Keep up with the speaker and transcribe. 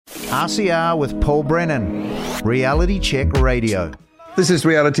RCR with Paul Brennan, Reality Check Radio. This is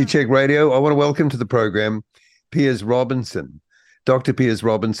Reality Check Radio. I want to welcome to the program Piers Robinson. Dr. Piers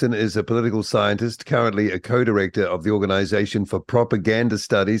Robinson is a political scientist, currently a co-director of the Organization for Propaganda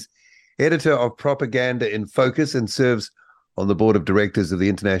Studies, editor of Propaganda in Focus, and serves on the board of directors of the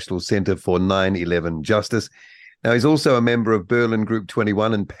International Center for 9/11 Justice. Now, he's also a member of Berlin Group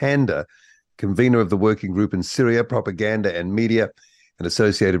 21 and PANDA, convener of the Working Group in Syria, Propaganda and Media, an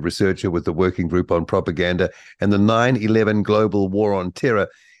associated researcher with the Working Group on Propaganda and the 9/11 Global War on Terror.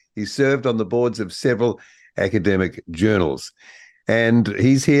 He served on the boards of several academic journals. And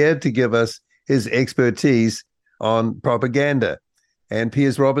he's here to give us his expertise on propaganda. And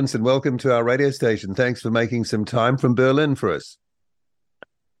Piers Robinson, welcome to our radio station. Thanks for making some time from Berlin for us.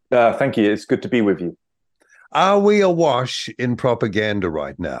 Thank you. It's good to be with you. Are we awash in propaganda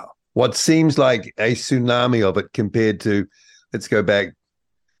right now? What seems like a tsunami of it compared to, let's go back,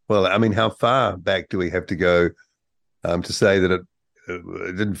 well, I mean, how far back do we have to go to say that it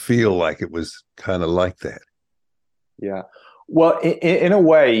didn't feel like it was kind of like that? Yeah. Well, in a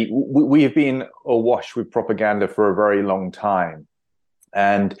way, we have been awash with propaganda for a very long time.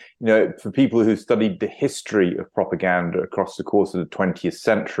 And, you know, for people who studied the history of propaganda across the course of the 20th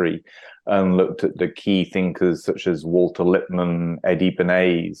century and looked at the key thinkers such as Walter Lippmann, Eddie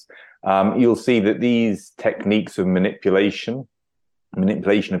Bernays, you'll see that these techniques of manipulation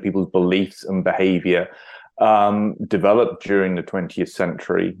of people's beliefs and behavior developed during the 20th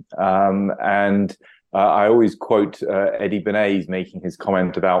century. I always quote Eddie Bernays making his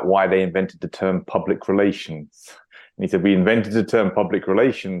comment about why they invented the term public relations. And he said, we invented the term public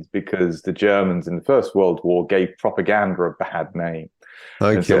relations because the Germans in the First World War gave propaganda a bad name.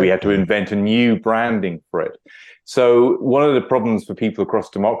 Okay. And so we had to invent a new branding for it. So one of the problems for people across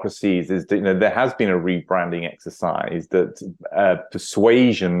democracies is that, you know, there has been a rebranding exercise that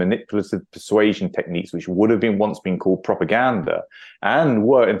manipulative persuasion techniques, which would have been once been called propaganda and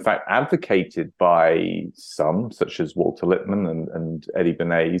were in fact advocated by some, such as Walter Lippmann and Eddie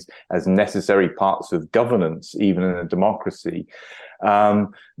Bernays, as necessary parts of governance, even in a democracy.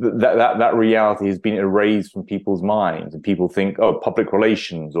 That reality has been erased from people's minds, and people think, oh, public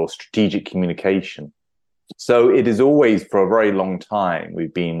relations or strategic communication. So it is always, for a very long time,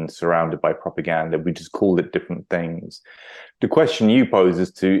 we've been surrounded by propaganda. We just called it different things. The question you pose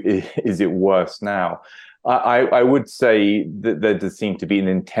as to, is it worse now? I would say that there does seem to be an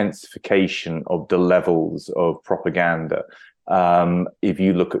intensification of the levels of propaganda. If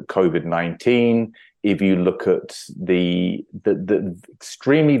you look at COVID-19, if you look at the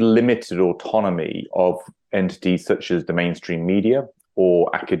extremely limited autonomy of entities such as the mainstream media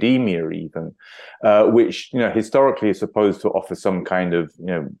or academia even, which, you know, historically is supposed to offer some kind of, you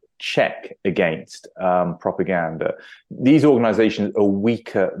know, check against propaganda. These organizations are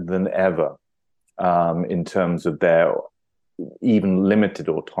weaker than ever in terms of their even limited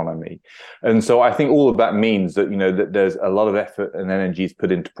autonomy. And so I think all of that means that, you know, that there's a lot of effort and energy is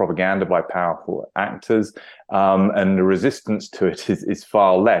put into propaganda by powerful actors, and the resistance to it is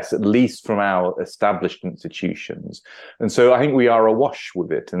far less, at least from our established institutions. And so I think we are awash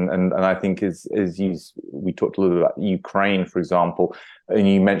with it. And I think we talked a little bit about Ukraine, for example, and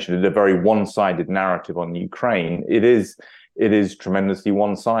you mentioned it, a very one-sided narrative on Ukraine. It is tremendously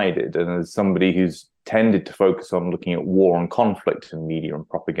one-sided. And as somebody who's tended to focus on looking at war and conflict in media and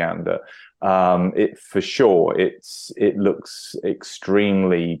propaganda, it looks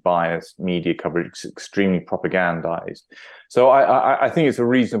extremely biased media coverage, extremely propagandized. So I think it's a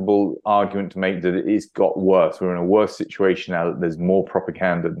reasonable argument to make that it's got worse. We're in a worse situation now, that there's more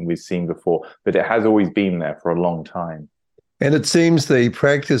propaganda than we've seen before, but it has always been there for a long time. And it seems the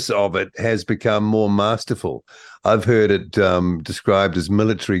practice of it has become more masterful. I've heard it described as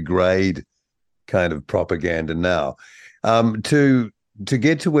military grade kind of propaganda now. To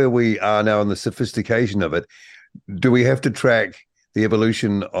get to where we are now in the sophistication of it, do we have to track the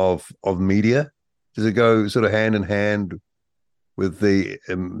evolution of media? Does it go sort of hand in hand with the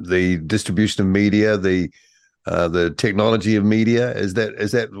distribution of media, the technology of media? Is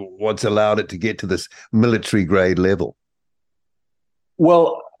that what's allowed it to get to this military grade level?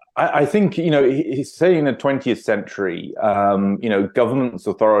 Well, I think, you know, say in the 20th century, you know, governments,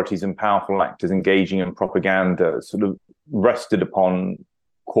 authorities, and powerful actors engaging in propaganda sort of rested upon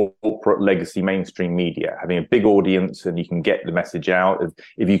corporate legacy mainstream media, having a big audience, and you can get the message out.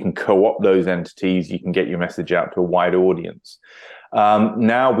 If you can co-opt those entities, you can get your message out to a wide audience.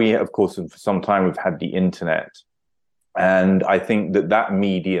 Now we, of course, for some time, we've had the internet. And I think that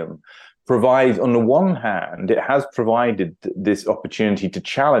medium, provides, on the one hand, it has provided this opportunity to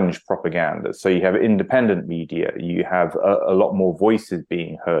challenge propaganda. So you have independent media, you have a lot more voices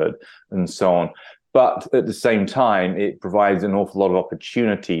being heard, and so on. But at the same time, it provides an awful lot of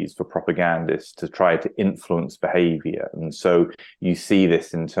opportunities for propagandists to try to influence behavior. And so you see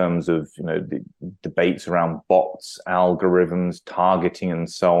this in terms of, the debates around bots, algorithms, targeting, and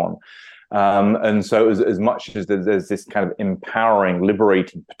so on. And so as much as there's this kind of empowering,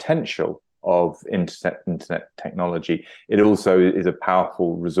 liberating potential of internet technology, it also is a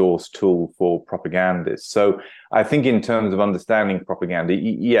powerful resource tool for propagandists. So I think in terms of understanding propaganda,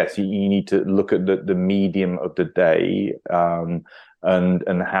 yes, you need to look at the medium of the day,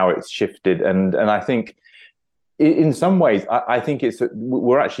 and how it's shifted. And I think in some ways, I think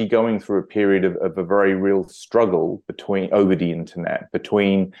we're actually going through a period of a very real struggle over the internet,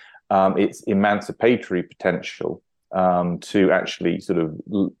 between its emancipatory potential to actually sort of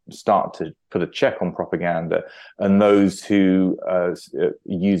start to put a check on propaganda, and those who are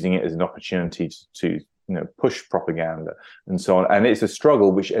using it as an opportunity to push propaganda and so on. And it's a struggle,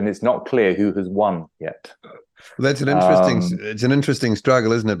 and it's not clear who has won yet. Well, that's it's an interesting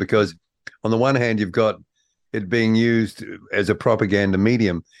struggle, isn't it? Because on the one hand, you've got it being used as a propaganda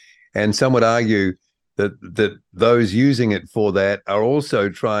medium, and some would argue that those using it for that are also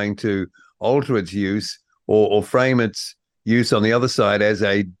trying to alter its use or frame its use on the other side as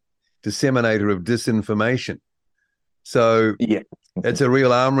a disseminator of disinformation. So yeah, it's a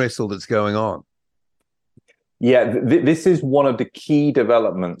real arm wrestle that's going on. Yeah, this is one of the key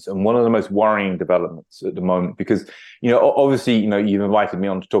developments and one of the most worrying developments at the moment, because, obviously, you've invited me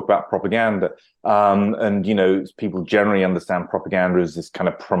on to talk about propaganda. And, people generally understand propaganda as this kind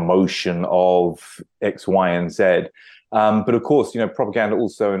of promotion of X, Y, and Z. But of course, propaganda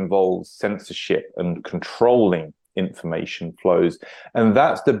also involves censorship and controlling information flows. And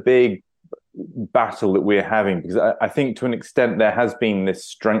that's the big battle that we're having, because I think to an extent there has been this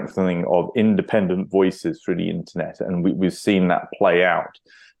strengthening of independent voices through the internet, and we've seen that play out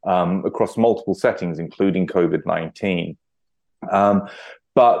across multiple settings, including COVID-19.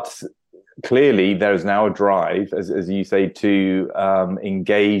 But clearly there is now a drive, as you say, to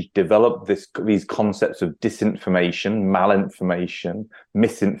develop these concepts of disinformation, malinformation,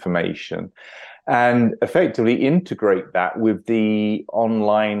 misinformation, and effectively integrate that with the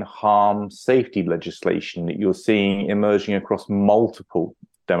online harm safety legislation that you're seeing emerging across multiple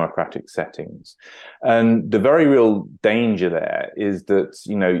democratic settings. And the very real danger there is that,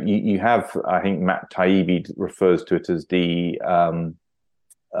 you have, I think Matt Taibbi refers to it as the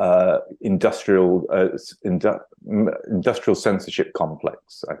industrial censorship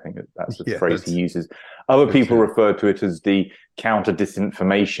complex. I think that's the phrase he uses. Other people refer to it as the counter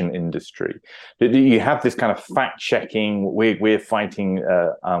disinformation industry. You have this kind of fact checking. We're fighting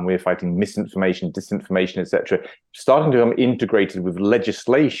misinformation, disinformation, etc., starting to become integrated with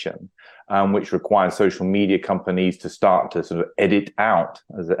legislation, which requires social media companies to start to sort of edit out,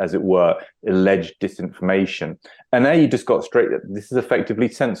 as it were, alleged disinformation. And now you just got straight. This is effectively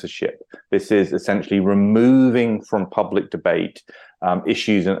censorship. This is essentially removing from public debate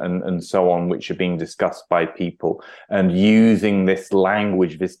issues and so on, which are being discussed by people, and using this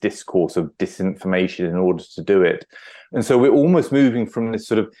language, this discourse of disinformation in order to do it. And so we're almost moving from this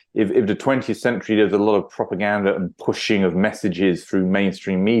sort of, if the 20th century, there's a lot of propaganda and pushing of messages through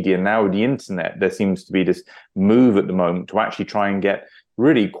mainstream media. Now with the internet, there seems to be this move at the moment to actually try and get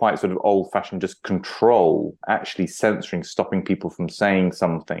really quite sort of old-fashioned just control, actually censoring, stopping people from saying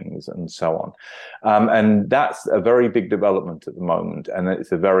some things and so on. And that's a very big development at the moment, and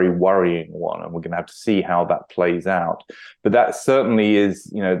it's a very worrying one, and we're going to have to see how that plays out. But that certainly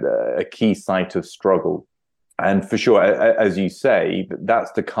is, a key site of struggle. And for sure, as you say,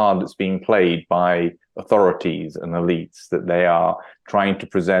 that's the card that's being played by authorities and elites, that they are trying to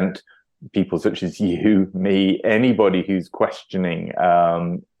present people such as you, me, anybody who's questioning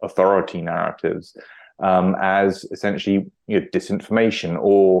authority narratives as essentially disinformation,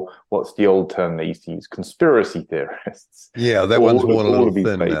 or what's the old term they used to use, conspiracy theorists. Yeah, that one's worn a little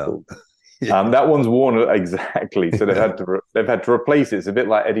thin now. That one's worn, exactly. So they've had to replace it. It's a bit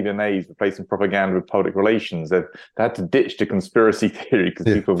like Eddie Bernays replacing propaganda with public relations. They had to ditch the conspiracy theory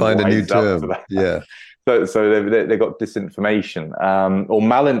because people find a new term. Yeah. So they got disinformation, or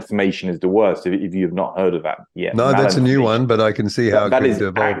malinformation is the worst. If you have not heard of that yet. No, that's a new one, but I can see how that is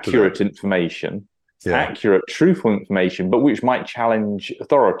accurate information. Accurate, truthful information, but which might challenge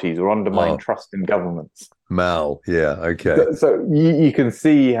authorities or undermine trust in governments. Mal. Yeah. Okay. So you can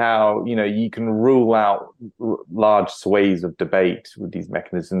see how, you can rule out large swathes of debate with these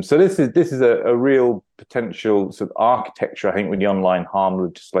mechanisms. So this is a real potential sort of architecture, I think, with the online harm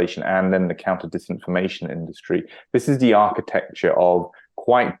legislation and then the counter disinformation industry. This is the architecture of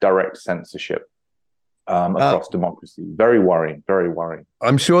quite direct censorship across democracy. Very worrying, very worrying.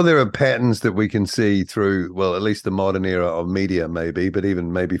 I'm sure there are patterns that we can see through, well, at least the modern era of media, maybe, but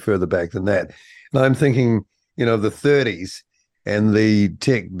even maybe further back than that. And I'm thinking, the 30s and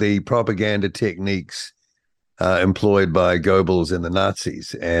the propaganda techniques employed by Goebbels and the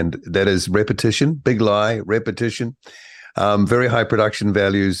Nazis. And that is repetition, big lie, repetition, very high production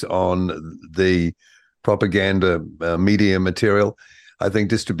values on the propaganda media material. I think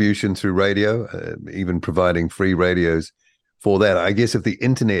distribution through radio, even providing free radios for that. I guess if the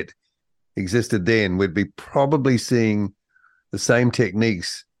internet existed then, we'd be probably seeing the same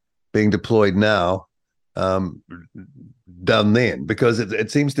techniques being deployed now done then, because it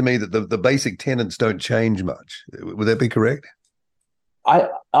seems to me that the basic tenets don't change much. Would that be correct?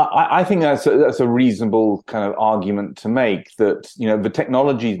 I think that's a reasonable kind of argument to make, that the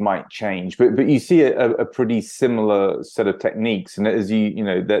technologies might change, but you see a pretty similar set of techniques. And as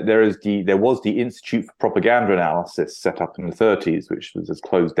there was the Institute for Propaganda Analysis set up in the 30s, which was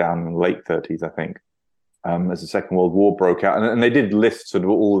closed down in the late 30s, I think, as the Second World War broke out, and they did list sort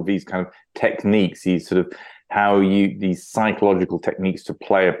of all of these kind of techniques, these sort of these psychological techniques to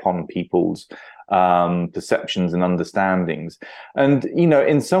play upon people's perceptions and understandings. And,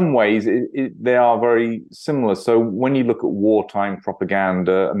 in some ways, they are very similar. So when you look at wartime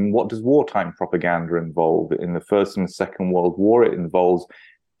propaganda, what does wartime propaganda involve? In the First and Second World War, it involves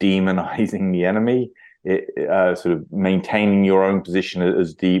demonizing the enemy, sort of maintaining your own position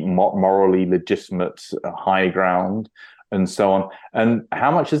as the morally legitimate high ground, and so on. And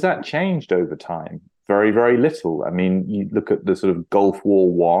how much has that changed over time? Very, very little. I mean, you look at the sort of Gulf War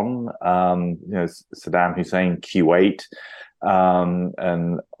I, Saddam Hussein, Kuwait,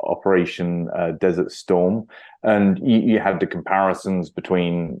 and Operation Desert Storm, and you had the comparisons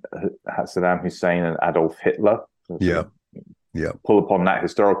between Saddam Hussein and Adolf Hitler. Yeah. Pull upon that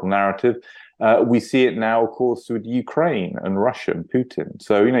historical narrative. We see it now, of course, with Ukraine and Russia and Putin.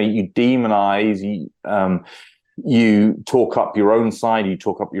 So, you demonize, you talk up your own side, you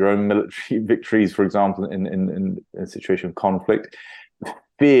talk up your own military victories, for example, in a situation of conflict.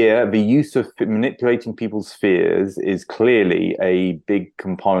 Fear, the use of manipulating people's fears, is clearly a big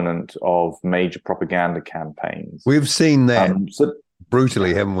component of major propaganda campaigns. We've seen that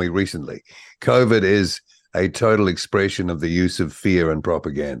brutally, haven't we, recently? COVID is a total expression of the use of fear and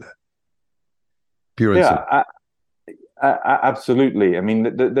propaganda. Pure and simple. Absolutely. I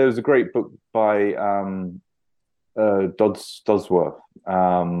mean, there was a great book by Dodsworth,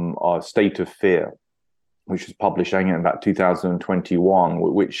 State of Fear, which was published, I think, in about 2021,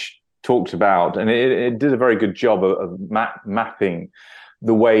 which talked about, and it did a very good job of mapping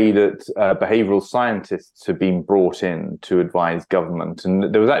the way that behavioral scientists have been brought in to advise government.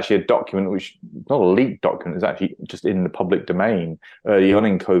 And there was actually a document, which not a leaked document, it was actually just in the public domain early on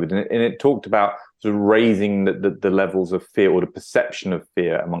in COVID, and it talked about sort of raising the levels of fear, or the perception of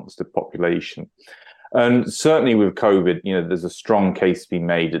fear, amongst the population. And certainly with COVID, there's a strong case to be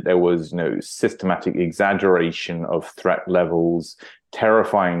made that there was, systematic exaggeration of threat levels,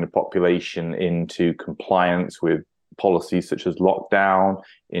 terrifying the population into compliance with policies such as lockdown,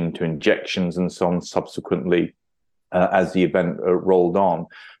 into injections and so on subsequently as the event rolled on.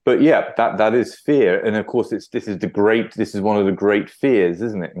 But yeah, that is fear. And of course, this is one of the great fears,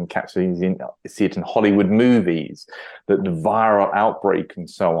 isn't it? And you see it in Hollywood movies, the viral outbreak and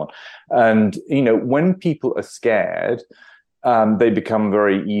so on. And, when people are scared, they become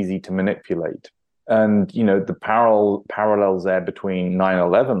very easy to manipulate. And, the parallels there between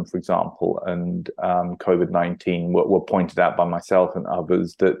 9/11, for example, and COVID-19 were pointed out by myself and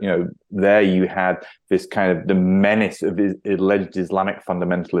others, that, there you had this kind of the menace of alleged Islamic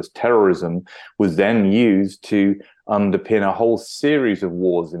fundamentalist terrorism was then used to underpin a whole series of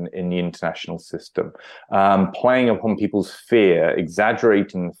wars in the international system, playing upon people's fear,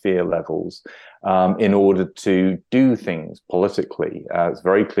 exaggerating the fear levels in order to do things politically. It's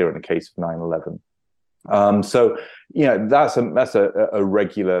very clear in the case of 9/11. So, that's a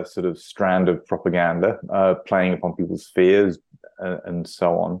regular sort of strand of propaganda, playing upon people's fears and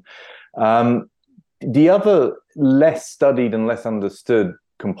so on. The other less studied and less understood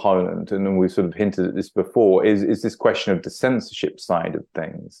component, and we've sort of hinted at this before, is this question of the censorship side of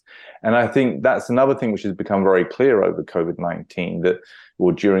things. And I think that's another thing which has become very clear over COVID-19,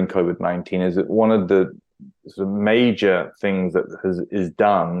 or during COVID-19, is that one of the sort of major things that is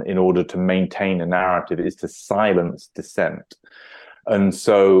done in order to maintain a narrative is to silence dissent. And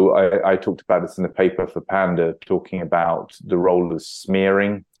so I talked about this in the paper for Panda, talking about the role of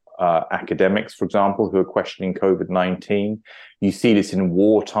smearing academics, for example, who are questioning COVID-19. You see this in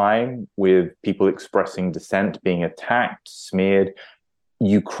wartime with people expressing dissent, being attacked, smeared.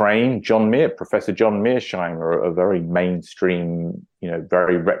 Ukraine, Professor John Mearsheimer, a very mainstream,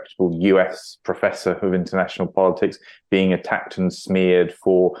 very reputable US professor of international politics, being attacked and smeared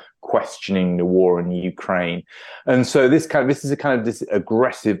for questioning the war in Ukraine. And so this is this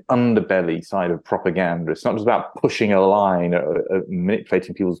aggressive underbelly side of propaganda. It's not just about pushing a line,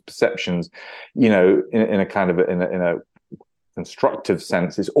 manipulating people's perceptions, in a constructive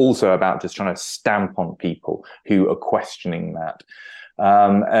sense. It's also about just trying to stamp on people who are questioning that.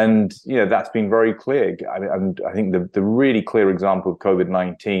 That's been very clear. I think the really clear example of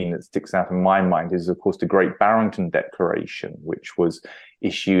COVID-19 that sticks out in my mind is, of course, the Great Barrington Declaration, which was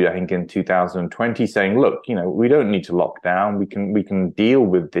issued, I think, in 2020, saying, look, we don't need to lock down. We can deal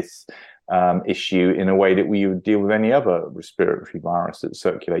with this issue in a way that we would deal with any other respiratory virus that's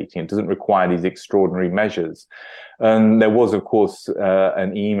circulating. It doesn't require these extraordinary measures. And there was, of course,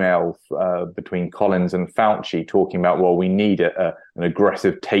 an email between Collins and Fauci talking about, well, we need an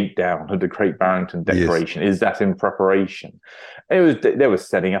aggressive takedown of the Great Barrington Declaration. Yes. Is that in preparation? They were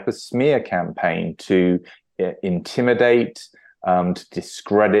setting up a smear campaign to intimidate, to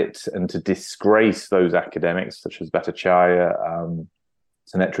discredit, and to disgrace those academics such as Bhattacharya,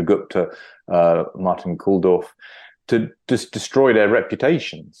 Sunetra Gupta, Martin Kulldorff, to just destroy their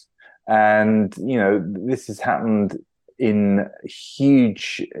reputations. And, this has happened at a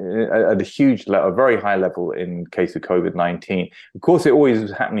huge level, a very high level in case of COVID-19. Of course, it always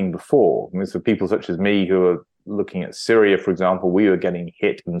was happening before. I mean, for people such as me who are looking at Syria, for example, we were getting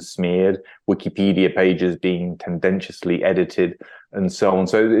hit and smeared, Wikipedia pages being tendentiously edited, and so on.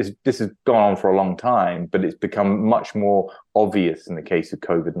 So this has gone on for a long time, but it's become much more obvious in the case of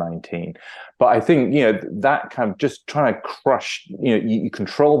COVID-19. But I think, that kind of just trying to crush, you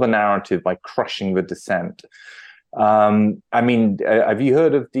control the narrative by crushing the dissent. Have you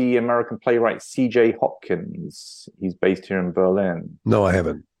heard of the American playwright C.J. Hopkins? He's based here in Berlin. No, I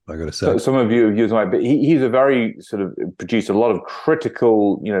haven't. I got to say, so some of you have used my, but he's a very sort of produced a lot of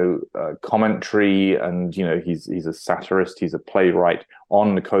critical, commentary, and he's a satirist, he's a playwright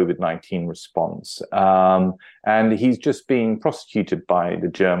on the COVID-19 response, and he's just being prosecuted by the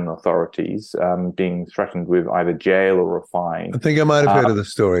German authorities, being threatened with either jail or a fine. I think I might have heard of the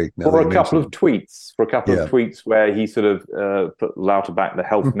story for a couple of tweets. Of tweets where he sort of put Lauterbach, the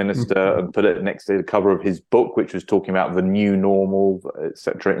health minister, and put it next to the cover of his book, which was talking about the new normal,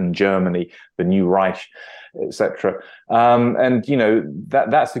 etc. in Germany, the new Reich, etc.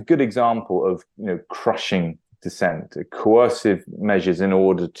 That's a good example of crushing dissent, coercive measures in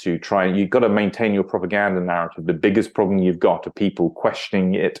order to try. You've got to maintain your propaganda narrative. The biggest problem you've got are people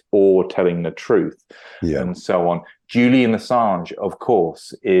questioning it or telling the truth, and so on. Julian Assange, of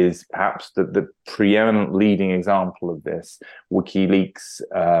course, is perhaps the preeminent leading example of this. WikiLeaks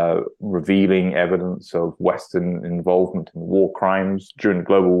revealing evidence of Western involvement in war crimes during the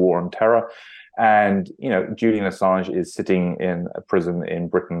global war on terror. And, Julian Assange is sitting in a prison in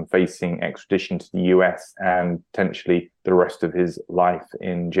Britain facing extradition to the US and potentially the rest of his life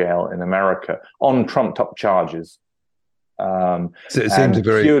in jail in America on trumped-up charges. So it seems a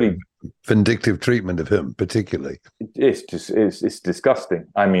very vindictive treatment of him, particularly. It's disgusting.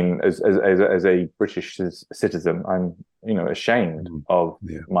 I mean, as a British citizen, I'm ashamed of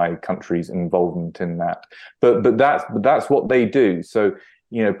my country's involvement in that. But that's what they do. So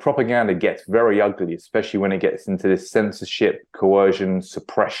propaganda gets very ugly, especially when it gets into this censorship, coercion,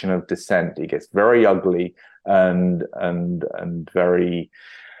 suppression of dissent. It gets very ugly and very.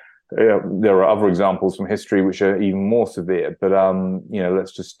 There are other examples from history which are even more severe, but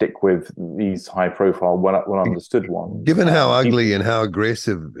let's just stick with these high-profile, well understood ones. Given how ugly and how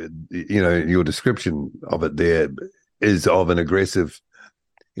aggressive, your description of it there is of an aggressive,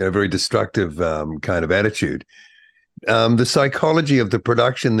 very destructive kind of attitude. The psychology of the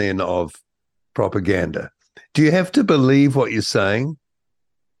production then of propaganda. Do you have to believe what you're saying?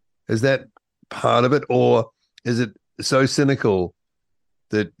 Is that part of it, or is it so cynical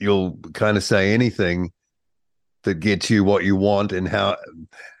that you'll kind of say anything that gets you what you want, and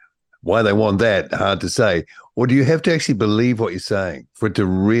why they want that, hard to say? Or do you have to actually believe what you're saying for it to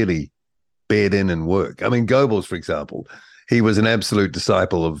really bed in and work? I mean, Goebbels, for example, he was an absolute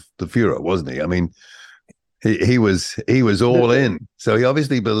disciple of the Führer, wasn't he? I mean, he was all in. So he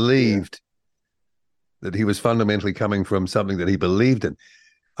obviously believed that he was fundamentally coming from something that he believed in.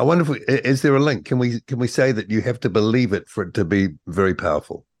 I wonder is there a link? Can we say that you have to believe it for it to be very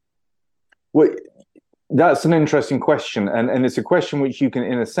powerful? Well, that's an interesting question, and it's a question which you can,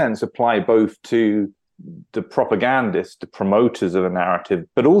 in a sense, apply both to the propagandists, the promoters of a narrative,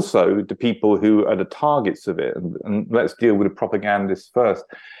 but also the people who are the targets of it. And let's deal with the propagandists first.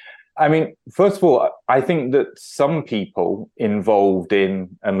 I mean, first of all, I think that some people involved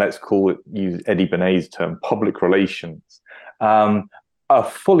in, and let's use Eddie Benet's term, public relations, are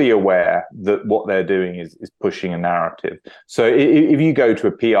fully aware that what they're doing is pushing a narrative. So if you go to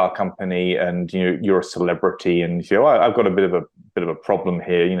a PR company and you're a celebrity and you say, "Oh, I've got a bit of a problem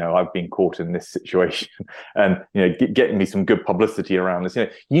here. I've been caught in this situation, and getting me some good publicity around this."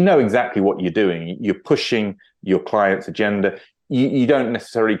 You know exactly what you're doing. You're pushing your client's agenda. You don't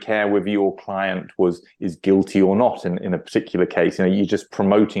necessarily care whether your client is guilty or not in a particular case. You're just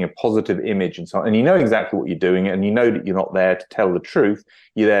promoting a positive image and so on. And you know exactly what you're doing, and you know that you're not there to tell the truth.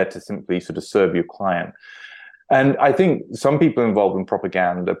 You're there to simply sort of serve your client. And I think some people involved in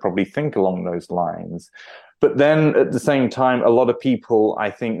propaganda probably think along those lines. But then at the same time, a lot of people, I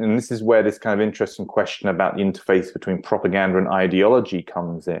think, and this is where this kind of interesting question about the interface between propaganda and ideology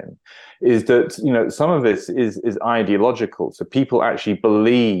comes in, is that, some of this is ideological. So people actually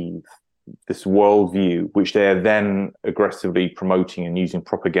believe this worldview, which they're then aggressively promoting and using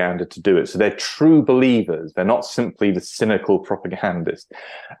propaganda to do it. So they're true believers. They're not simply the cynical propagandist.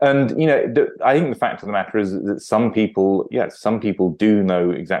 And, I think the fact of the matter is that some people do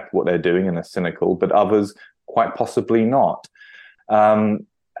know exactly what they're doing and are cynical, but others quite possibly not.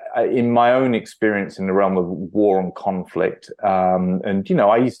 In my own experience in the realm of war and conflict, and,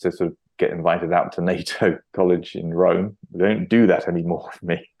 I used to sort of get invited out to NATO college in Rome. They don't do that anymore for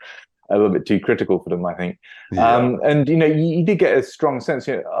me. A little bit too critical for them, I think. Yeah. And, you did get a strong sense,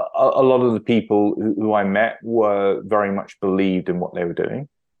 a lot of the people who I met were very much believed in what they were doing.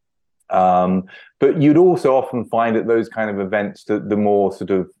 But you'd also often find at those kind of events that the more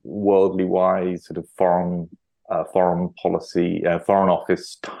sort of worldly wise, sort of foreign policy, foreign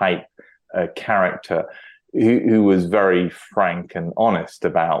office type character who was very frank and honest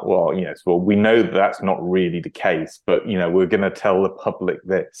about, we know that that's not really the case, but, we're going to tell the public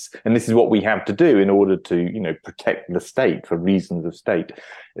this, and this is what we have to do in order to, protect the state for reasons of state,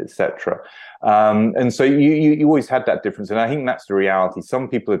 etc. And so you always had that difference. And I think that's the reality. Some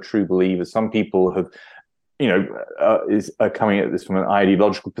people are true believers. Some people have, are coming at this from an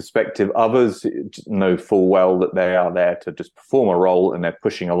ideological perspective. Others know full well that they are there to just perform a role, and they're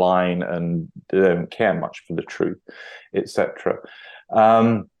pushing a line, and they don't care much for the truth, etc.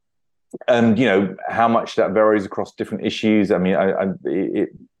 And how much that varies across different issues. I mean,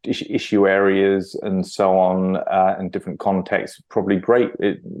 issue areas and so on, in different contexts, probably great.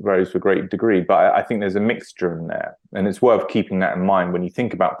 It varies to a great degree, but I think there's a mixture in there, and it's worth keeping that in mind when you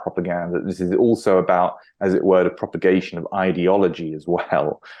think about propaganda. This is also about, as it were, the propagation of ideology as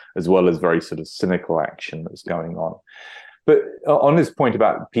well as very sort of cynical action that's going on. But on this point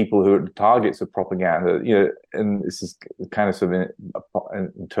about people who are targets of propaganda, and this is kind of sort of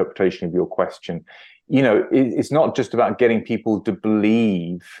an interpretation of your question, it's not just about getting people to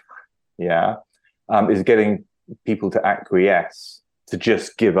believe, it's getting people to acquiesce, to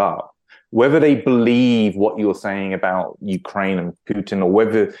just give up. Whether they believe what you're saying about Ukraine and Putin, or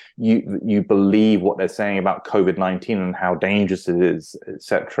whether you believe what they're saying about COVID-19 and how dangerous it is,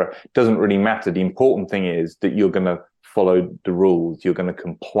 etc., doesn't really matter. The important thing is that you're going to follow the rules, you're going to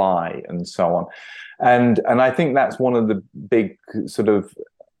comply, and so on. And I think that's one of the big sort of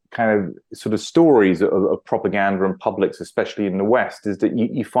stories of propaganda and publics, especially in the West, is that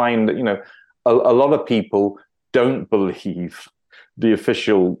you find that, a lot of people don't believe the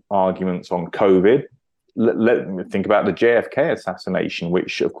official arguments on COVID. Let me think about the JFK assassination,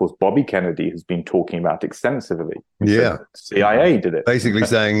 which, of course, Bobby Kennedy has been talking about extensively. Yeah. CIA did it. Basically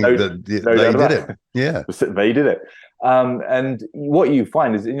saying that they did it. Yeah. They did it. And what you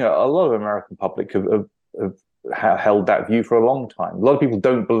find is, a lot of American public have held that view for a long time. A lot of people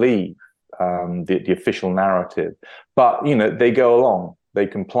don't believe the official narrative, but, they go along. They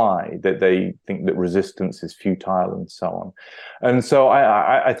comply, that they think that resistance is futile, and so on. And so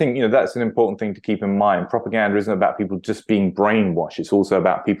I think, that's an important thing to keep in mind. Propaganda isn't about people just being brainwashed. It's also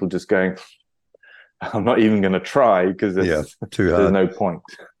about people just going, I'm not even going to try because there's no point.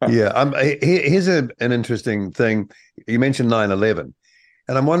 Here's an interesting thing. You mentioned 9/11,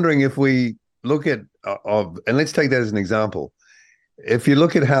 and I'm wondering if we look at, and let's take that as an example. If you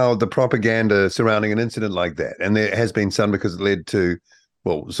look at how the propaganda surrounding an incident like that, and there has been some because it led to,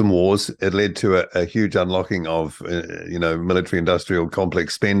 some wars. It led to a huge unlocking of, military industrial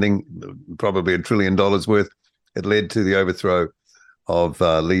complex spending, probably $1 trillion worth. It led to the overthrow of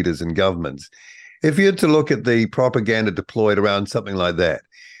leaders and governments. If you had to look at the propaganda deployed around something like that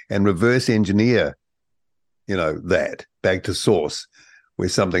and reverse engineer, that back to source where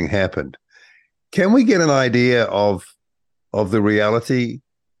something happened, can we get an idea of the reality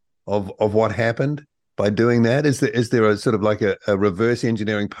of what happened by doing that? Is there a sort of like a reverse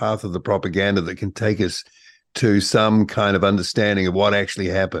engineering path of the propaganda that can take us to some kind of understanding of what actually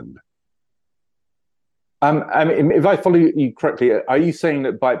happened? I mean, if I follow you correctly, are you saying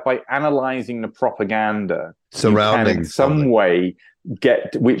that by analyzing the propaganda surrounding you can in some way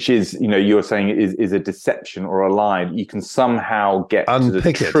get, which is, you're saying is a deception or a lie, you can somehow get to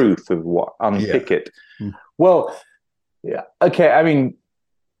the truth of what, unpick it? Well, yeah, okay. I mean,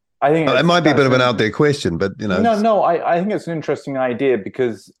 I think it might be a bit of an out there question, but No, I think it's an interesting idea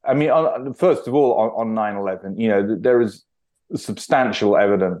because, I mean, first of all, on 9/11, there is substantial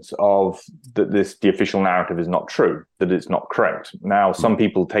evidence of that the official narrative is not true, that it's not correct. Now, some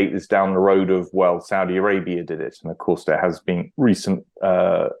people take this down the road of, well, Saudi Arabia did it, and of course there has been recent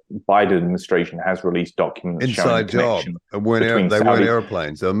Biden administration has released documents inside showing job. They weren't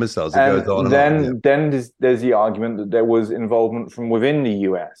airplanes, they were missiles. It goes on and then there's the argument that there was involvement from within the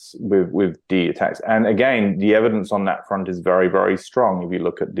US with the attacks, and again, the evidence on that front is very, very strong. If you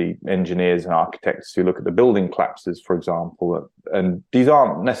look at the engineers and architects who look at the building collapses, for example, and these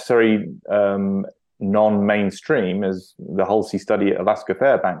aren't necessarily non-mainstream, as the Halsey study at Alaska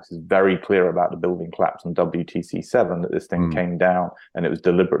Fairbanks is very clear about the building collapse on WTC-7, that this thing came down and it was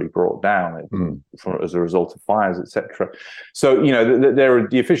deliberately brought down as a result of fires, etc. So,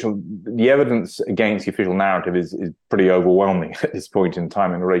 the evidence against the official narrative is pretty overwhelming at this point in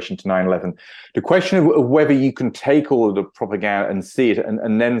time in relation to 9/11. The question of whether you can take all of the propaganda and see it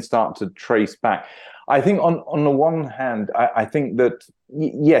and then start to trace back, I think on the one hand, I think that,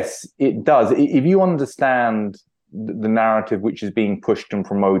 yes, it does. If you understand the narrative which is being pushed and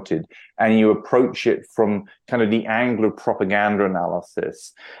promoted, and you approach it from kind of the angle of propaganda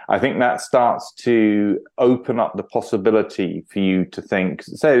analysis, I think that starts to open up the possibility for you to think,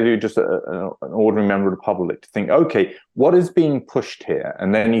 say you're just an ordinary member of the public, to think, okay, what is being pushed here?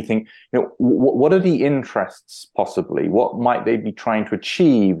 And then you think, what are the interests possibly? What might they be trying to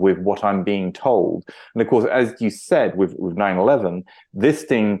achieve with what I'm being told? And of course, as you said, with 9/11, this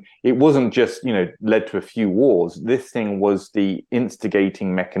thing, it wasn't just, led to a few wars. This thing was the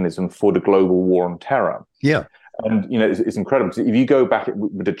instigating mechanism for the global war on terror. Yeah. And, it's incredible. If you go back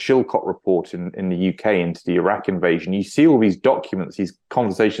with the Chilcot report in the UK into the Iraq invasion, you see all these documents, these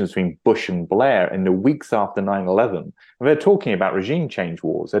conversations between Bush and Blair in the weeks after 9/11. And they're talking about regime change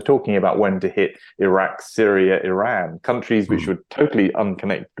wars. They're talking about when to hit Iraq, Syria, Iran, countries which were totally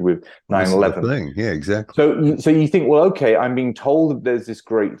unconnected with 9/11. Yeah, exactly. So you think, well, okay, I'm being told that there's this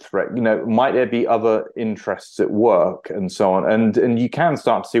great threat. Might there be other interests at work and so on? And you can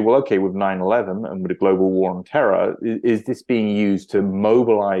start to see, well, okay, with 9/11 and with the global war on terror, is this being used to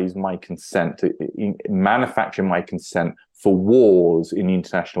mobilize my consent, to manufacture my consent for wars in the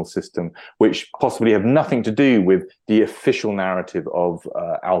international system, which possibly have nothing to do with the official narrative of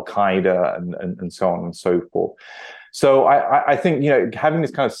Al-Qaeda and so on and so forth. So I think, having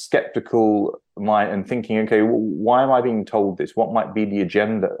this kind of skeptical mind and thinking, okay, why am I being told this? What might be the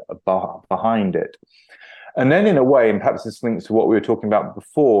agenda behind it? And then in a way, and perhaps this links to what we were talking about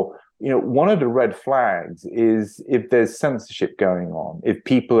before, one of the red flags is if there's censorship going on, if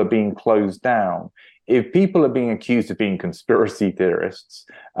people are being closed down, if people are being accused of being conspiracy theorists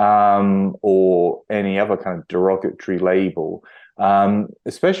or any other kind of derogatory label,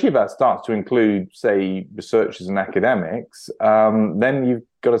 especially if that starts to include, say, researchers and academics, then you've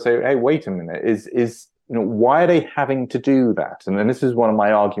got to say, hey, wait a minute, why are they having to do that? And then this is one of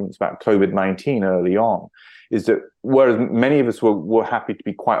my arguments about COVID-19 early on, is that whereas many of us were happy to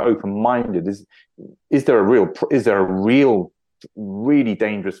be quite open-minded, is there a real really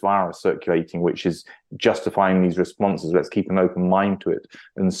dangerous virus circulating which is justifying these responses? Let's keep an open mind to it,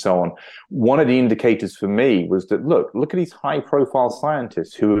 and so on. One of the indicators for me was that look at these high-profile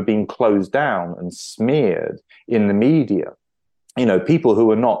scientists who are being closed down and smeared in the media. People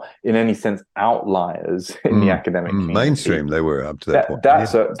who are not in any sense outliers in the academic community. Mainstream, they were up to that point.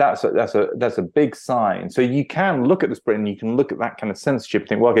 That's a big sign. So you can look at this Britain, you can look at that kind of censorship and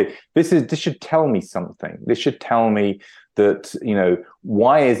think, well, okay, this should tell me something. This should tell me that,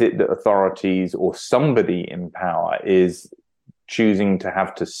 why is it that authorities or somebody in power is choosing to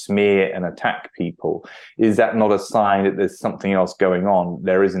have to smear and attack people? Is that not a sign that there's something else going on?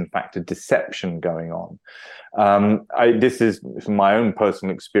 There is, in fact, a deception going on. This is from my own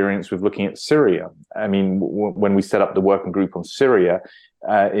personal experience with looking at Syria. I mean, when we set up the working group on Syria,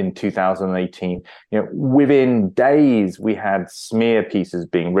 in 2018. Within days, we had smear pieces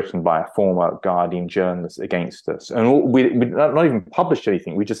being written by a former Guardian journalist against us, and we not even published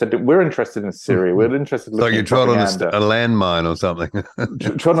anything. We just said that we're interested in Syria. We're interested in looking at propaganda. So you trod on a landmine or something.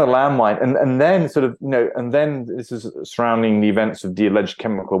 Trod on a landmine, and then sort of and then this is surrounding the events of the alleged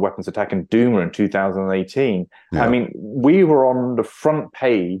chemical weapons attack in Douma in 2018. Yeah. I mean, we were on the front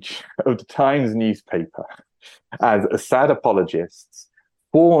page of the Times newspaper as Assad apologists.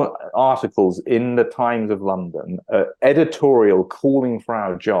 4 articles in the Times of London, editorial calling for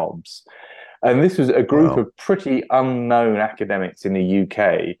our jobs. And this was a group of pretty unknown academics in the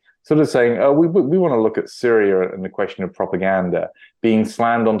UK sort of saying, oh, we want to look at Syria and the question of propaganda, being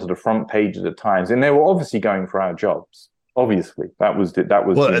slammed onto the front page of the Times. And they were obviously going for our jobs. Obviously, that was.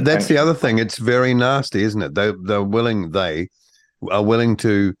 Well, that's the other thing. It's very nasty, isn't it? They are willing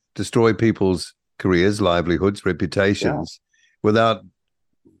to destroy people's careers, livelihoods, reputations, without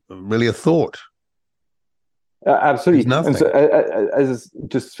really a thought. Absolutely. Nothing. And so,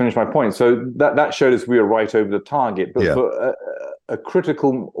 just to finish my point, so that showed us we were right over the target. But for a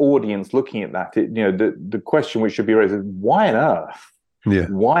critical audience looking at that, the question which should be raised is, why on earth? Yeah.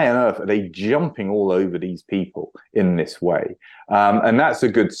 Why on earth are they jumping all over these people in this way? And that's a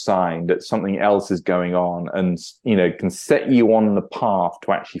good sign that something else is going on, and can set you on the path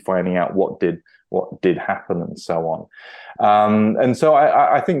to actually finding out what did happen and so on. And so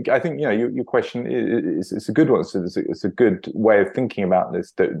I think your question is a good one. So it's a good way of thinking about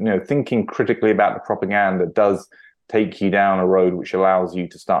this. That thinking critically about the propaganda does take you down a road which allows you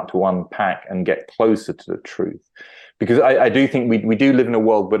to start to unpack and get closer to the truth. Because I do think we do live in a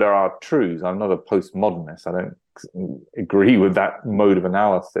world where there are truths. I'm not a postmodernist. I don't agree with that mode of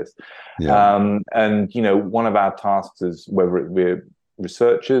analysis. Yeah. And one of our tasks is, whether we're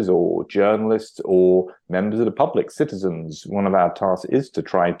researchers or journalists or members of the public, citizens, one of our tasks is to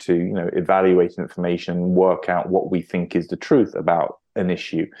try to evaluate information, work out what we think is the truth about an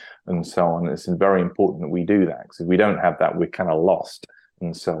issue and so on. It's very important that we do that, because if we don't have that, we're kind of lost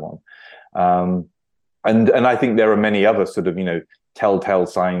and so on. And I think there are many other sort of telltale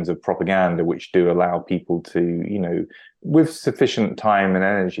signs of propaganda which do allow people to with sufficient time and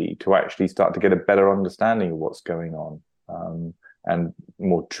energy to actually start to get a better understanding of what's going on. And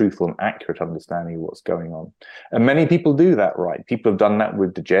more truthful and accurate understanding of what's going on. And many people do that, right? People have done that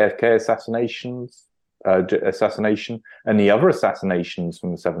with the JFK assassination and the other assassinations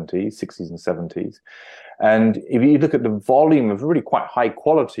from the 70s, 60s and 70s. And if you look at the volume of really quite high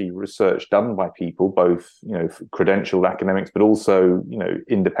quality research done by people, both, credentialed academics, but also,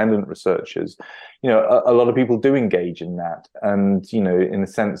 independent researchers, a lot of people do engage in that. And, in a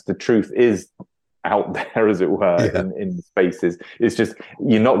sense, the truth is out there, as it were, in spaces. It's just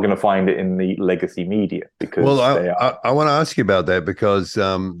you're not going to find it in the legacy media, because I want to ask you about that, because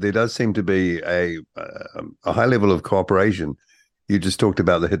there does seem to be a high level of cooperation. You just talked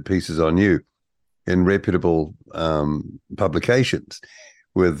about the hit pieces on you in reputable publications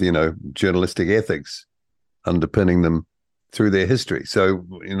with journalistic ethics underpinning them through their history. So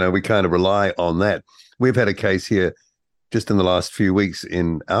we kind of rely on that. We've had a case here just in the last few weeks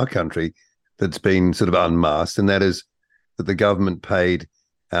in our country that's been sort of unmasked, and that is that the government paid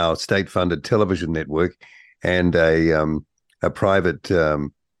our state-funded television network and a private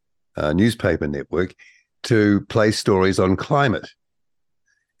newspaper network to place stories on climate.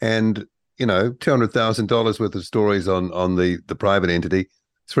 And, $200,000 worth of stories on the private entity,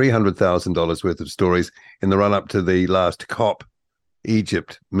 $300,000 worth of stories in the run-up to the last COP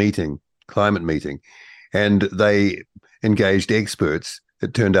Egypt climate meeting. And they engaged experts.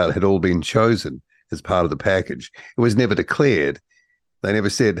 It turned out had all been chosen as part of the package. It was never declared. They never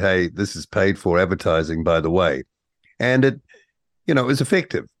said, hey, this is paid for advertising, by the way. And it was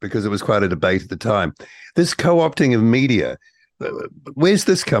effective, because it was quite a debate at the time. This co-opting of media, where's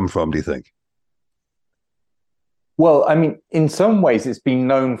this come from, do you think? Well, I mean, in some ways, it's been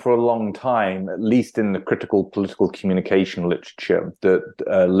known for a long time, at least in the critical political communication literature, that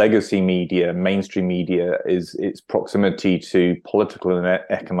legacy media, mainstream media, its proximity to political and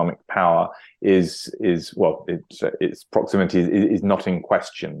economic power its proximity is not in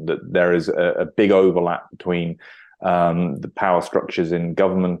question. That there is a big overlap between the power structures in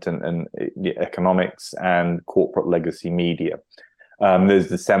government and economics and corporate legacy media. There's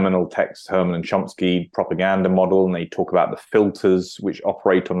the seminal text, Herman and Chomsky propaganda model, and they talk about the filters which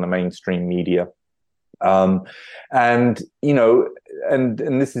operate on the mainstream media. And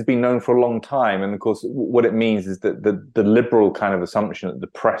this has been known for a long time. And of course, what it means is that the liberal kind of assumption that the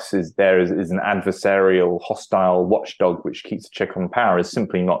press is an adversarial, hostile watchdog which keeps a check on power is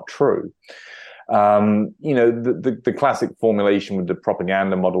simply not true. The classic formulation with the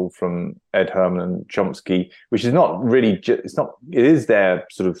propaganda model from Ed Herman and Chomsky, which is not really it is their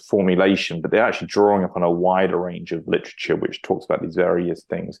sort of formulation, but they're actually drawing upon a wider range of literature which talks about these various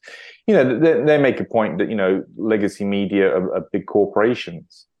things. They make a point that legacy media are big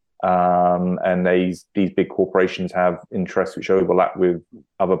corporations, and these big corporations have interests which overlap with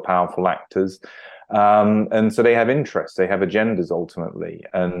other powerful actors. And so they have interests, they have agendas ultimately.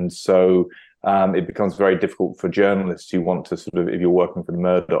 And so it becomes very difficult for journalists who want to sort of, if you're working for a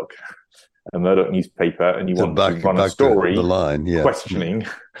Murdoch newspaper, and you want to run a story questioning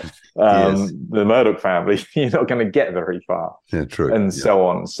the Murdoch family, you're not going to get very far. Yeah, true. And so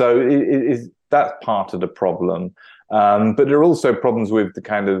on. So that's part of the problem. But there are also problems with the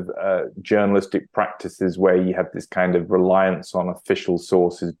kind of journalistic practices where you have this kind of reliance on official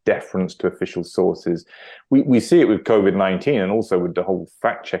sources, deference to official sources. We see it with COVID-19 and also with the whole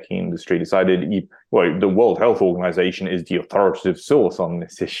fact-checking industry decided, the World Health Organization is the authoritative source on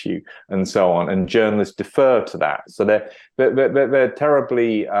this issue and so on. And journalists defer to that. So they're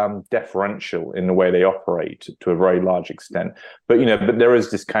terribly deferential in the way they operate to a very large extent. But there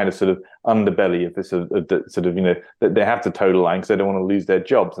is this kind of sort of underbelly of this that they have to toe the line because they don't want to lose their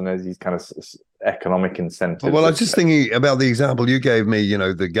jobs, and there's these kind of economic incentives. Well, I was just thinking about the example you gave me.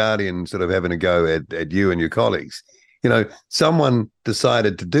 The Guardian sort of having a go at you and your colleagues. Someone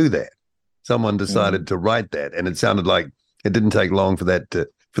decided to do that. Someone decided to write that, and it sounded like it didn't take long for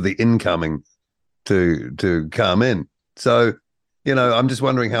the incoming to come in. So, I'm just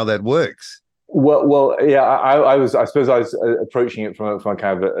wondering how that works. Well, yeah. I suppose I was approaching it from a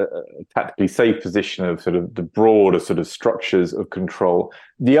kind of a tactically safe position of sort of the broader sort of structures of control.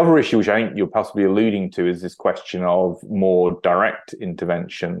 The other issue, which I think you're possibly alluding to, is this question of more direct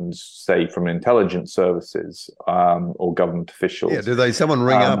interventions, say from intelligence services or government officials. Yeah, someone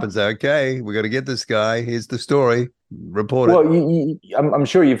ring up and say, "Okay, we got to get this guy. Here's the story. Report it." Well, I'm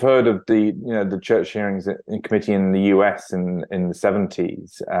sure you've heard of the church hearings committee in the US in the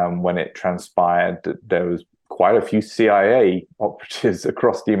 70s when it transpired that there was quite a few CIA operatives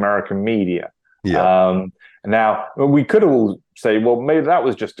across the American media. Yeah. Now we could all say, well, maybe that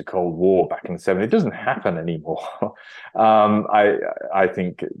was just a Cold War back in the 70s. It doesn't happen anymore. I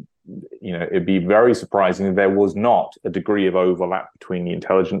think it'd be very surprising if there was not a degree of overlap between the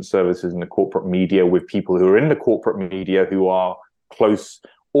intelligence services and the corporate media, with people who are in the corporate media who are close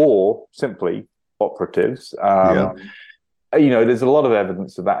or simply operatives. There's a lot of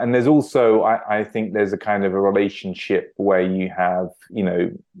evidence of that. And there's also, I think there's a kind of a relationship where you have,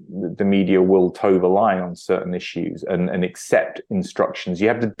 the media will toe the line on certain issues and accept instructions. You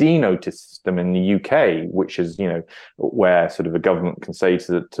have the D-notice system in the UK, which is, where sort of a government can say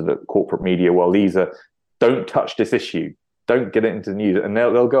to the corporate media, well, don't touch this issue, don't get it into the news, and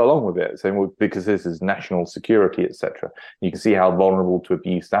they'll go along with it, saying, well, because this is national security, etc. You can see how vulnerable to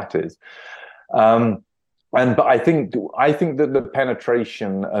abuse that is. But I think that the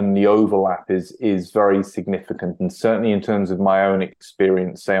penetration and the overlap is very significant, and certainly in terms of my own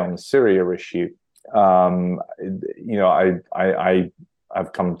experience, say on the Syria issue, I've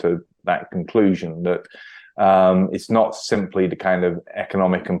come to that conclusion that it's not simply the kind of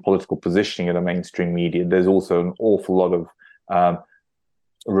economic and political positioning of the mainstream media. There's also an awful lot of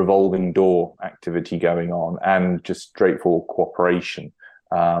revolving door activity going on, and just straightforward cooperation.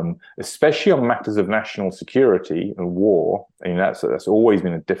 Especially on matters of national security and war. I mean, that's always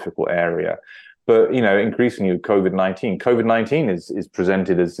been a difficult area. But, increasingly with COVID-19 is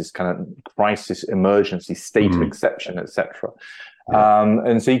presented as this kind of crisis, emergency, state of exception, etc.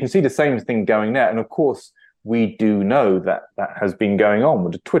 And so you can see the same thing going there. And of course, we do know that has been going on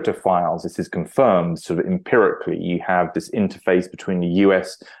with the Twitter files. This is confirmed sort of empirically. You have this interface between the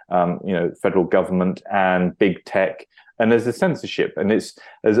US, federal government and big tech. And there's a censorship, and it's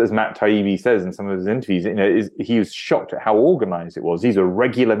as Matt Taibbi says in some of his interviews. He was shocked at how organized it was. These are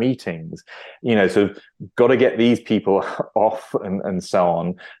regular meetings, so got to get these people off and so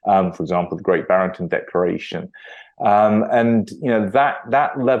on. For example, the Great Barrington Declaration, and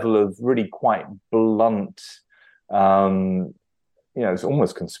that level of really quite blunt, it's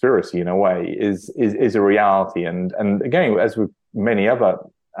almost conspiracy in a way, is a reality. And again, as with many other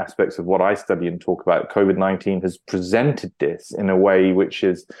aspects of what I study and talk about, COVID-19 has presented this in a way which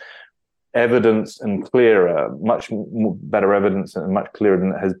is evidence and clearer, much better evidence and much clearer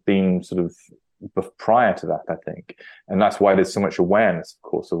than it has been sort of prior to that, I think. And that's why there's so much awareness, of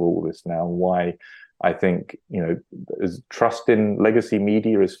course, of all this now, why I think, trust in legacy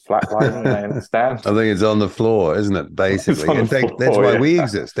media is flatlining, I understand. I think it's on the floor, isn't it, basically? In fact, that's why we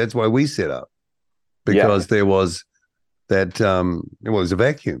exist. That's why we set up, because there was that it was a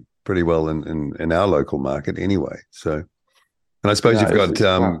vacuum. pretty well in our local market anyway. So, and I suppose Yeah, you've got it's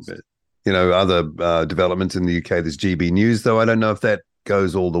other developments in the UK. There's GB News, though I don't know if that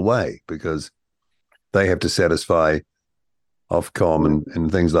goes all the way because they have to satisfy Ofcom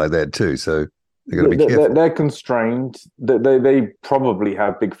and things like that too. So they've got to be careful. They're constrained. They probably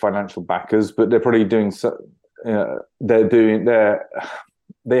have big financial backers, but they're probably doing so.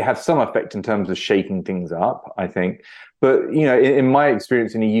 They have some effect in terms of shaking things up, I think. But in my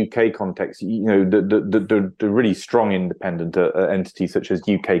experience in a UK context, the really strong independent entities such as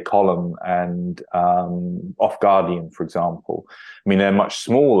UK Column and Off Guardian, for example. I mean, they're much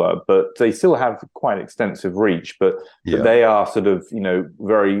smaller, but they still have quite extensive reach. But they are sort of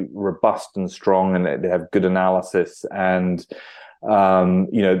very robust and strong, and they have good analysis and.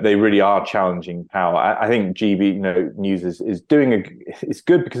 They really are challenging power. I think GB, News is doing it's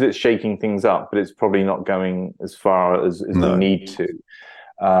good because it's shaking things up, but it's probably not going as far as we need to.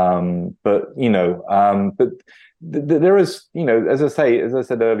 But there is, as I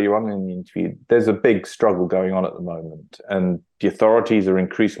said earlier on in the interview, there's a big struggle going on at the moment, and the authorities are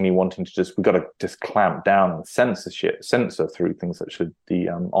increasingly wanting to we've got to just clamp down on censor through things such as the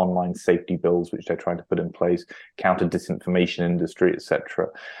online safety bills, which they're trying to put in place, counter disinformation industry, etc.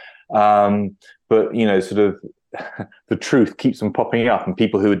 But sort of the truth keeps on popping up, and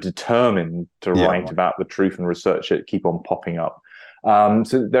people who are determined to write about the truth and research it keep on popping up.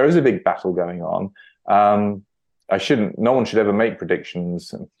 So there is a big battle going on. No one should ever make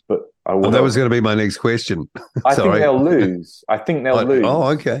predictions, but I will. That was going to be my next question. I think they'll lose. Lose. Oh,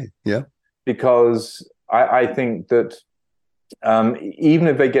 okay. Yeah. Because I think that even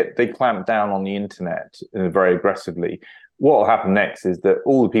if they clamp down on the internet very aggressively, what will happen next is that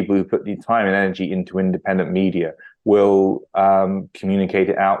all the people who put the time and energy into independent media will communicate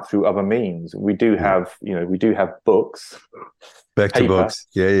it out through other means. We do have books. Back to books.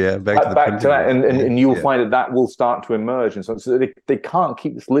 Yeah. Back to that. And you'll find that will start to emerge. And so they can't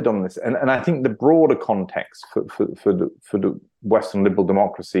keep this lid on this. And I think the broader context for the Western liberal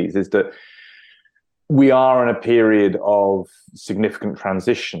democracies is that we are in a period of significant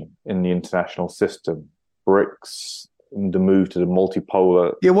transition in the international system. BRICS, the move to the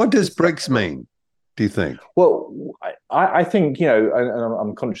multipolar. Yeah, what does BRICS mean, do you think? Well, I think, and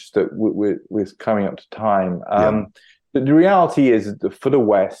I'm conscious that we're coming up to time. But the reality is that for the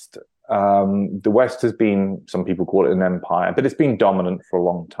West has been, some people call it an empire, but it's been dominant for a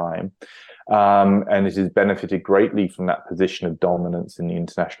long time. And it has benefited greatly from that position of dominance in the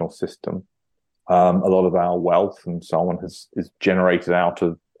international system. A lot of our wealth and so on is generated out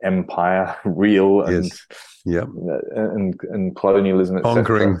of empire, real and and colonialism,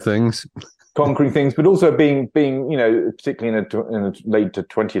 conquering things, but also being particularly in the late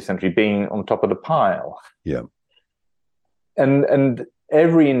 20th century, being on top of the pile. Yeah. And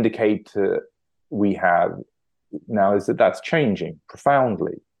every indicator we have now is that that's changing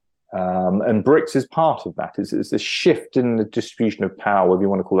profoundly. And BRICS is part of that. It's a shift in the distribution of power, whether you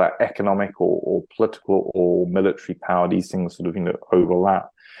want to call that economic or political or military power. These things sort of overlap.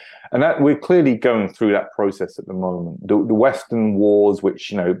 And that we're clearly going through that process at the moment. The Western wars,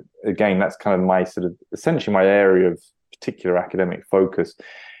 which, again, that's kind of essentially my area of particular academic focus.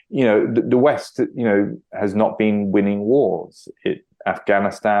 The West, has not been winning wars.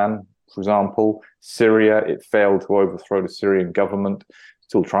 Afghanistan, for example, Syria, it failed to overthrow the Syrian government,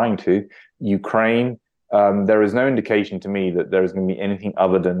 still trying to. Ukraine, there is no indication to me that there is going to be anything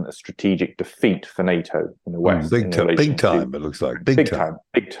other than a strategic defeat for NATO in the West. Big time, it looks like. Big time.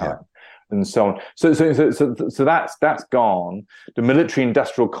 Yeah. And so on. So that's gone. The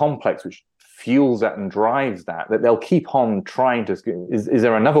military-industrial complex, which fuels that and drives that they'll keep on trying to. Is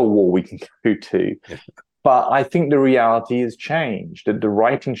there another war we can go to? Yeah. But I think the reality has changed. That the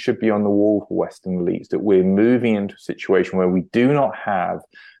writing should be on the wall for Western elites. That we're moving into a situation where we do not have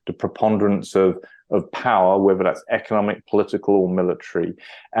the preponderance of power, whether that's economic, political, or military.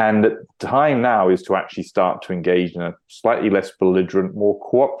 And the time now is to actually start to engage in a slightly less belligerent, more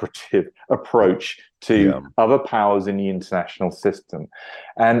cooperative approach to other powers in the international system.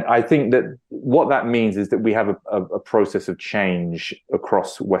 And I think that what that means is that we have a process of change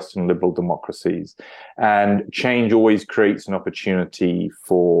across Western liberal democracies. And change always creates an opportunity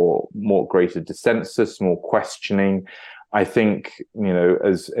for more greater dissensus, more questioning. I think,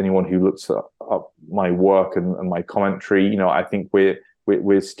 as anyone who looks up my work and my commentary, I think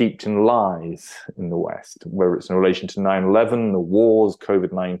we're steeped in lies in the West, whether it's in relation to 9/11, the wars,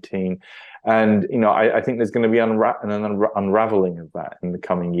 COVID-19. And, I think there's going to be an unraveling of that in the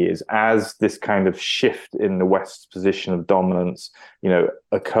coming years as this kind of shift in the West's position of dominance,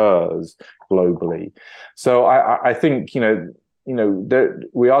 occurs globally. So I think,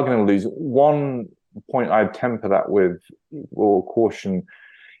 we are going to lose. One point I'd temper that with, or caution,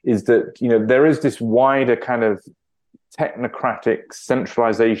 is that, there is this wider kind of technocratic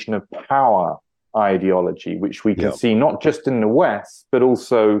centralization of power ideology, which we can see not just in the West, but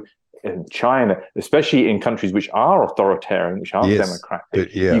also in China, especially in countries which are authoritarian, which are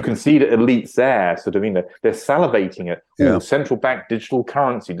democratic. You can see the elites there sort of, they're salivating at, central bank digital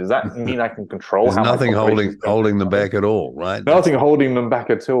currency. Does that mean I can control? There's nothing holding them back at all, right? Nothing holding them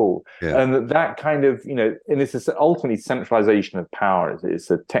back at all. And that kind of, and this is ultimately centralization of power. It's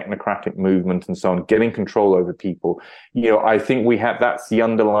a technocratic movement and so on, getting control over people. I think that's the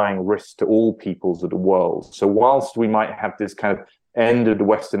underlying risk to all peoples of the world. So whilst we might have this kind of end of the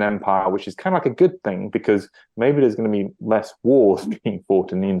Western Empire, which is kind of like a good thing, because maybe there's going to be less wars being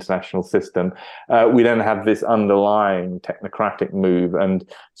fought in the international system. We then have this underlying technocratic move. And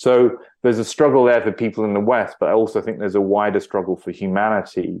so there's a struggle there for people in the West, but I also think there's a wider struggle for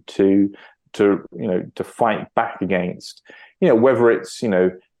humanity to fight back against, whether it's,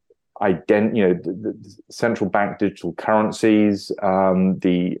 the central bank digital currencies,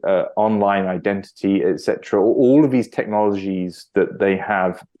 the online identity, etc. All of these technologies that they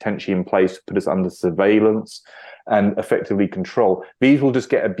have potentially in place to put us under surveillance and effectively control. These will just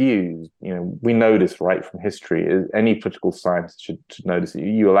get abused. We know this, right, from history. Any political scientist should notice that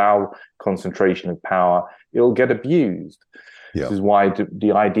you allow concentration of power, it'll get abused. This is why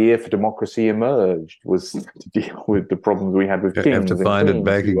the idea for democracy emerged, was to deal with the problems we had with kings. You have to find it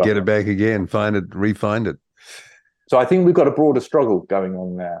back and get it back again, find it, refind it. So I think we've got a broader struggle going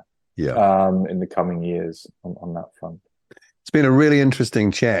on there in the coming years on that front. It's been a really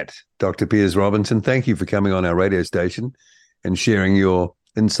interesting chat, Dr. Piers Robinson. Thank you for coming on our radio station and sharing your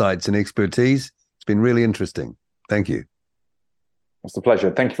insights and expertise. It's been really interesting. Thank you. It's a pleasure.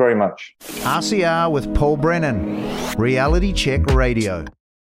 Thank you very much. RCR with Paul Brennan, Reality Check Radio.